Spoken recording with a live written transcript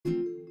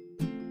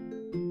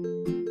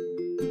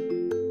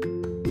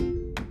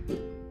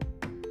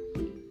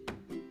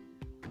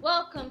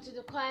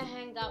Choir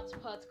Hangout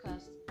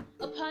podcast,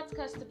 a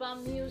podcast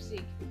about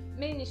music,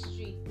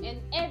 ministry, and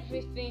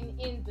everything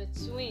in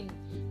between.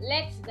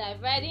 Let's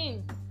dive right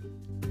in.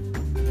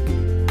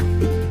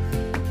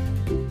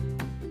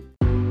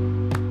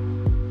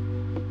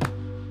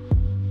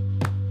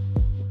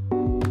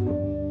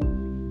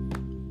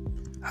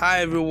 Hi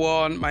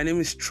everyone, my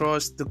name is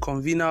Trust, the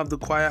convener of the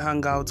Choir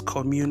Hangout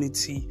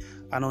community,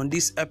 and on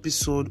this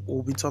episode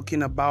we'll be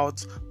talking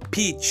about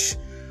pitch,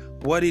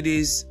 what it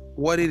is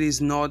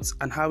not,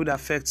 and how it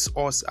affects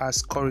us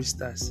as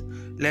choristers.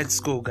 Let's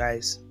go,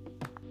 guys.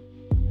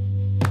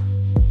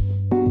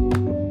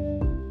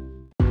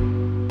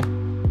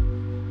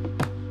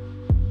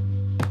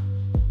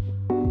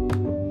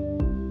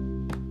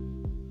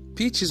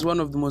 Pitch is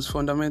one of the most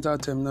fundamental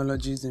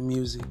terminologies in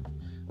music.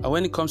 And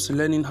when it comes to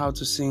learning how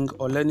to sing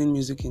or learning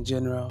music in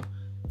general,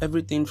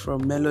 everything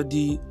from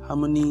melody,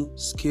 harmony,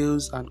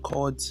 scales, and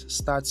chords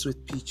starts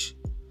with pitch.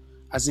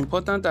 As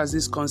important as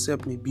this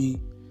concept may be,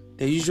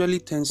 there usually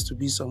tends to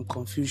be some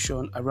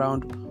confusion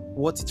around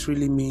what it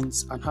really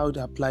means and how it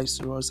applies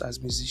to us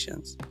as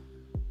musicians.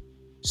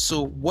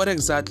 So, what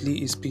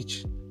exactly is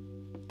pitch?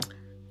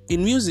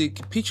 In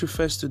music, pitch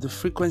refers to the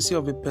frequency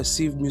of a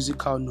perceived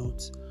musical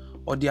note,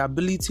 or the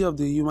ability of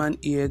the human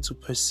ear to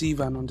perceive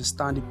and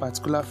understand a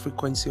particular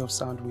frequency of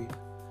sound wave.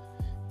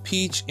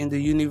 Pitch in the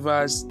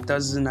universe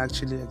doesn't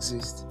actually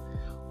exist.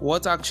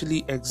 What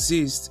actually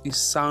exists is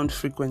sound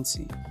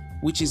frequency,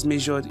 which is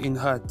measured in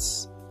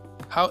hertz.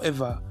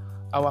 However,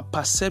 our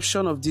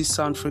perception of these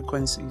sound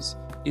frequencies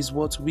is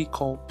what we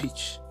call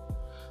pitch.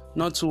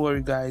 Not to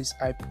worry, guys,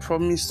 I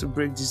promise to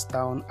break this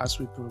down as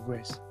we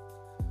progress.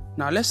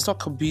 Now let's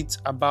talk a bit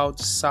about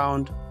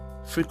sound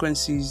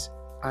frequencies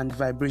and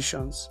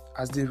vibrations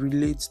as they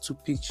relate to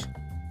pitch.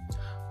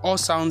 All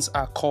sounds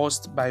are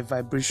caused by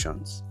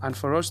vibrations, and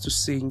for us to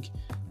sing,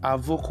 our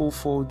vocal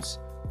folds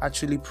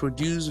actually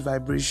produce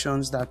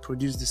vibrations that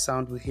produce the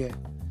sound we hear.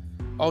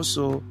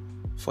 Also,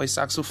 for a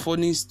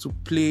saxophonist to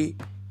play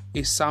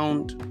a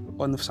sound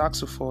on the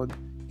saxophone,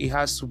 he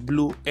has to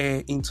blow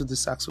air into the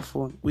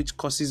saxophone, which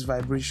causes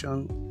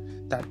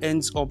vibration that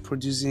ends up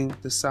producing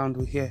the sound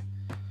we hear.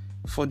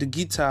 For the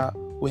guitar,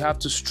 we have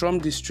to strum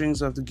the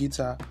strings of the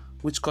guitar,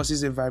 which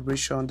causes a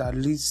vibration that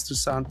leads to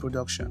sound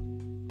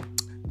production.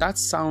 That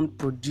sound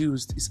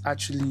produced is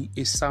actually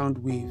a sound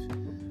wave,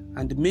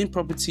 and the main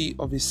property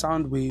of a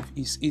sound wave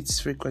is its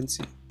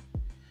frequency.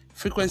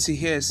 Frequency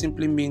here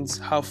simply means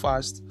how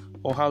fast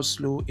or how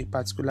slow a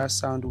particular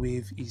sound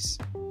wave is.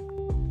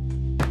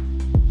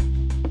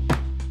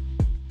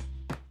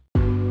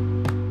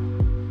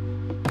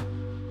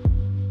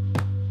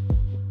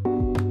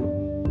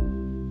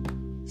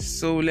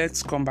 So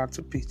let's come back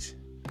to pitch.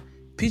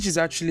 Pitch is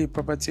actually a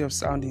property of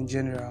sound in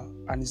general,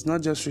 and it's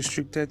not just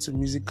restricted to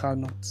musical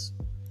notes.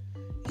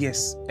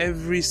 Yes,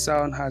 every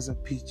sound has a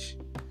pitch.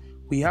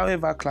 We,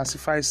 however,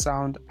 classify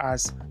sound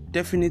as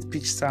definite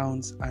pitch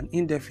sounds and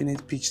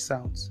indefinite pitch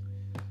sounds.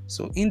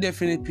 So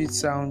indefinite pitch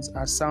sounds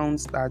are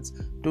sounds that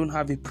don't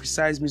have a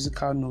precise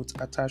musical note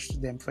attached to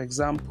them. For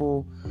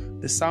example,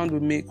 the sound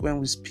we make when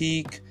we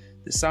speak,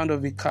 the sound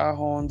of a car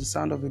horn, the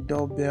sound of a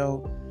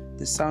doorbell,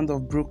 the sound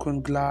of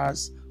broken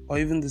glass, or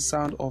even the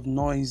sound of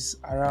noise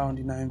around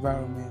in our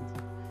environment.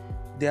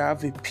 They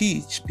have a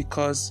pitch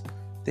because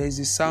there is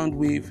a sound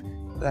wave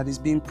that is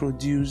being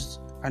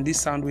produced, and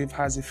this sound wave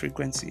has a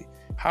frequency.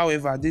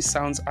 However, these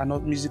sounds are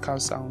not musical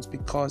sounds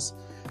because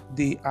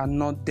they are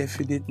not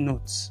definite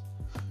notes.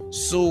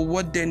 So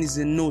what then is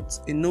a note?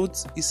 A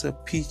note is a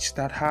pitch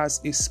that has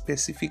a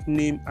specific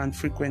name and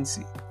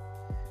frequency,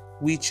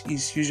 which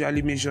is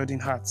usually measured in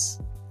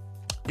hertz.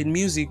 In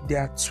music,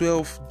 there are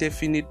 12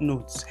 definite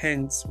notes.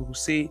 Hence, we will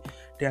say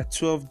there are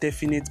 12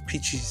 definite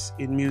pitches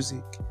in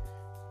music.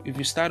 If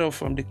you start off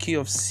from the key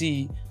of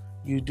C,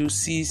 you do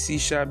C, C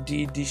sharp,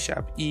 D, D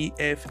sharp, E,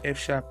 F, F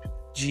sharp,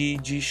 G,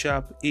 G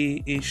sharp,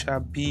 A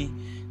sharp, B,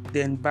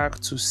 then back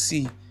to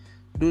C.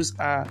 Those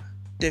are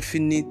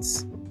definite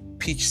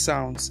pitch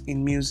sounds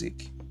in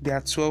music. There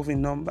are 12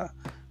 in number,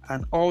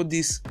 and all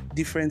these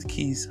different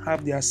keys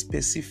have their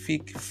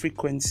specific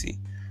frequency.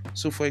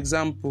 So, for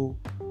example,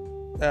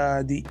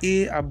 the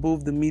A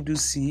above the middle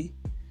C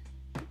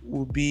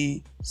will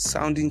be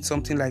sounding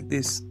something like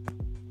this.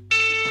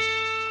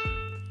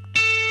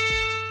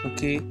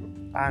 Okay,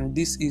 and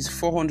this is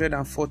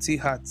 440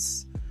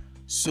 hertz.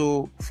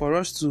 So for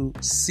us to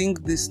sing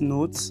this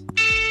note,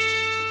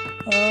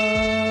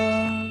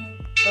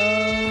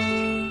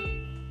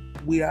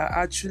 we are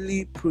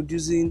actually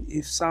producing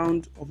a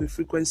sound of a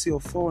frequency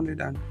of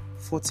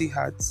 440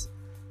 hertz,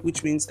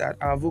 which means that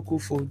our vocal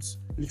folds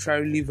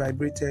literally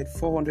vibrated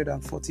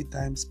 440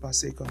 times per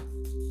second.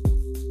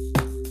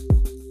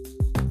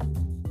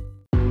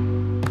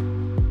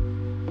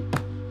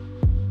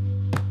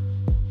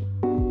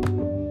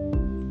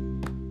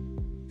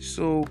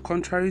 So,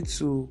 contrary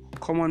to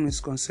common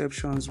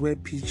misconceptions where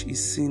pitch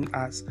is seen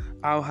as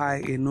how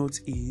high a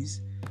note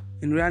is,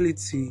 in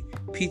reality,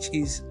 pitch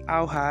is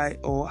how high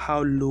or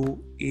how low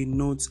a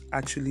note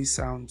actually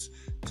sounds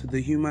to the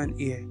human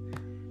ear.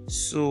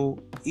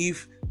 So,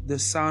 if the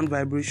sound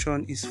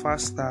vibration is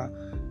faster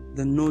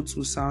the notes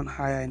will sound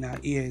higher in our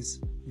ears,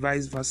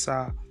 vice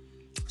versa.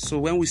 So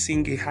when we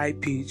sing a high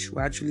pitch,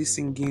 we're actually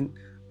singing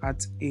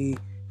at a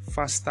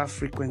faster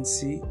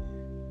frequency,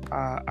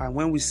 and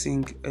when we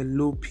sing a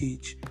low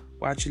pitch,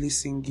 we're actually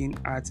singing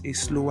at a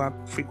slower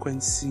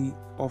frequency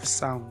of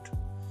sound.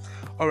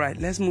 Alright,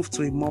 let's move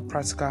to a more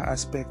practical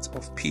aspect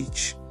of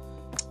pitch.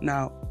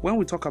 Now, when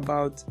we talk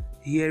about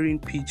hearing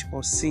pitch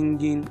or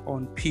singing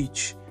on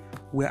pitch,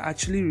 we're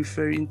actually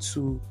referring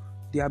to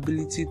the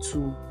ability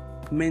to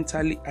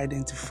mentally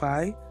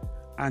identify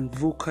and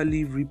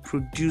vocally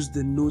reproduce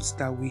the notes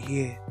that we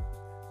hear.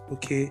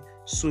 Okay,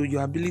 so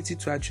your ability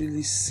to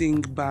actually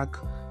sing back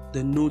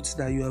the notes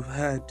that you have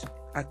heard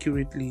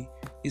accurately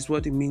is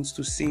what it means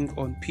to sing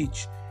on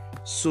pitch.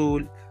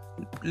 So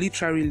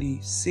literally,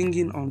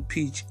 singing on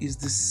pitch is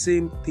the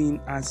same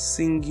thing as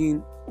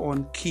singing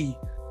on key.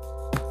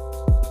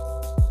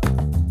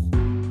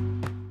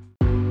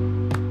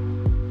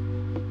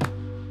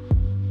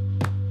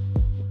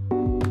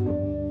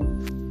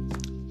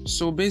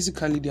 So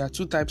basically, there are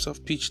two types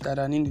of pitch that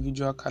an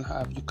individual can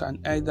have. You can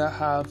either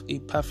have a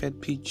perfect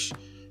pitch,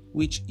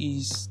 which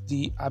is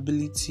the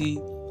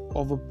ability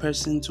of a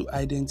person to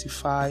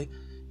identify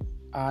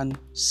and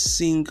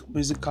sing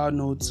musical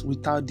notes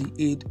without the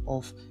aid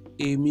of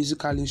a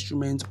musical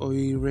instrument or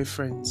a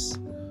reference.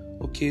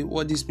 Okay,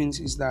 what this means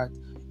is that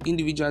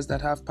individuals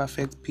that have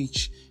perfect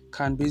pitch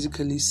can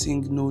basically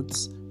sing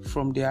notes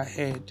from their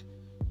head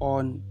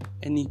on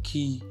any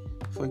key.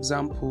 For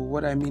example,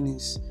 what I mean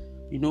is,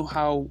 you know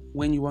how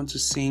when you want to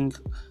sing,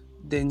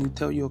 then you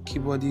tell your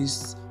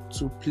keyboardist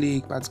to play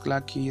a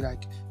particular key,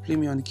 like play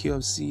me on the key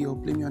of C or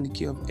play me on the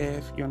key of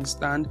F, you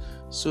understand?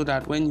 So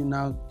that when you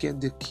now get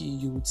the key,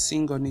 you would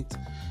sing on it.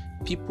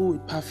 People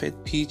with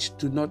perfect pitch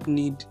do not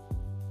need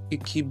a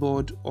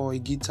keyboard or a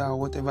guitar or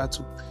whatever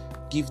to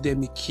give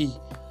them a key.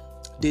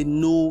 They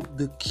know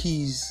the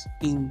keys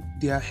in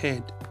their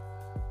head.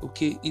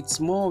 Okay, it's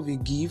more of a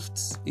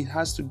gift. It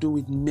has to do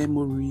with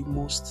memory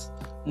most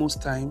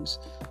times,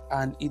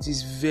 and it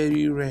is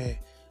very rare.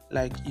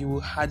 Like, you will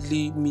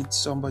hardly meet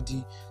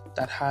somebody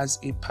that has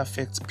a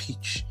perfect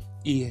pitch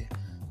ear.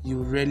 You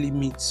rarely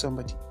meet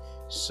somebody.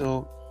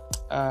 So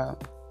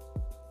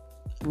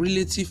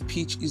relative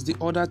pitch is the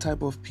other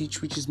type of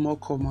pitch which is more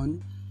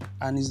common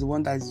and is the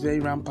one that is very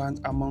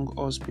rampant among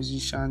us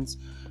musicians.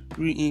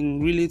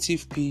 In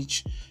relative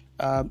pitch,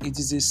 it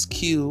is a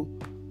skill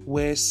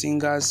where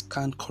singers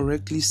can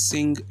correctly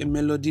sing a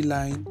melody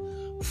line,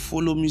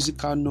 follow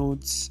musical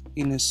notes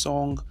in a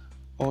song,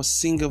 or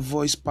sing a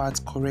voice part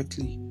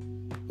correctly,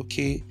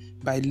 okay,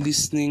 by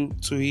listening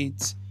to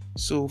it.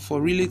 So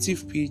for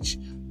relative pitch,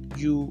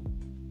 you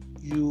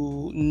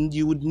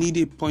would need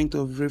a point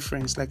of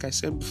reference. Like I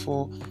said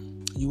before,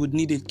 you would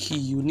need a key.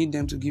 You would need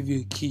them to give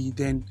you a key,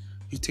 then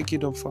you take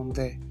it up from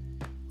there,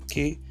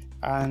 okay?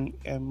 And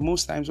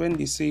most times when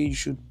they say you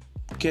should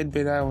get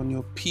better on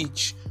your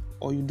pitch,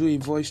 or you do a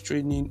voice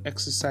training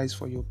exercise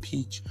for your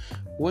pitch,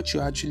 what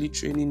you're actually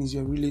training is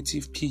your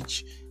relative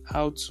pitch,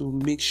 how to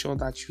make sure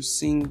that you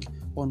sing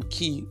on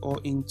key or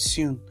in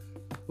tune,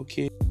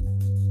 okay?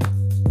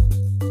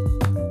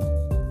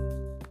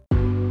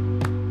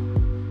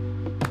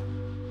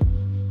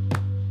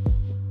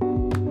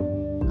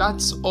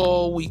 That's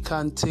all we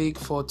can take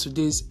for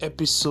today's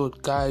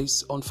episode,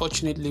 guys.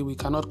 Unfortunately, we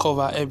cannot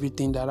cover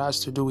everything that has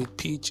to do with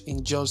pitch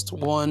in just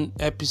one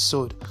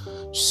episode.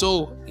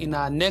 So, in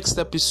our next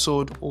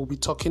episode, we'll be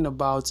talking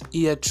about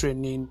ear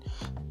training,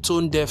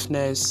 tone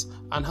deafness,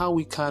 and how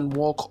we can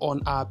work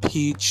on our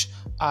pitch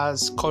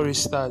as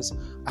choristers.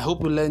 I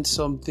hope you learned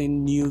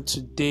something new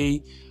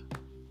today.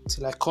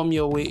 Till I come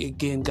your way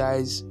again,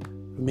 guys,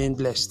 remain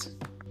blessed.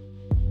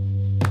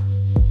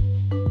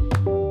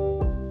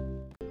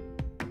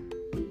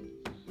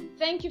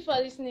 Thank you for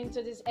listening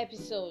to this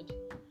episode.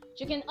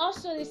 You can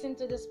also listen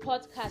to this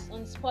podcast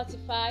on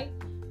Spotify,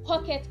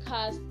 Pocket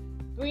Cast,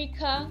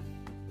 Breaker,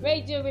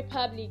 Radio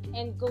Republic,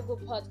 and Google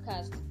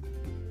Podcast.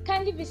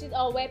 Kindly visit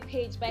our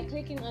webpage by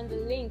clicking on the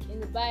link in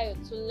the bio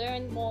to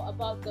learn more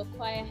about the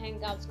Choir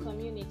Hangouts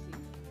community.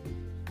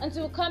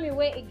 Until we come your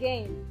way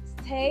again,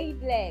 stay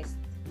blessed.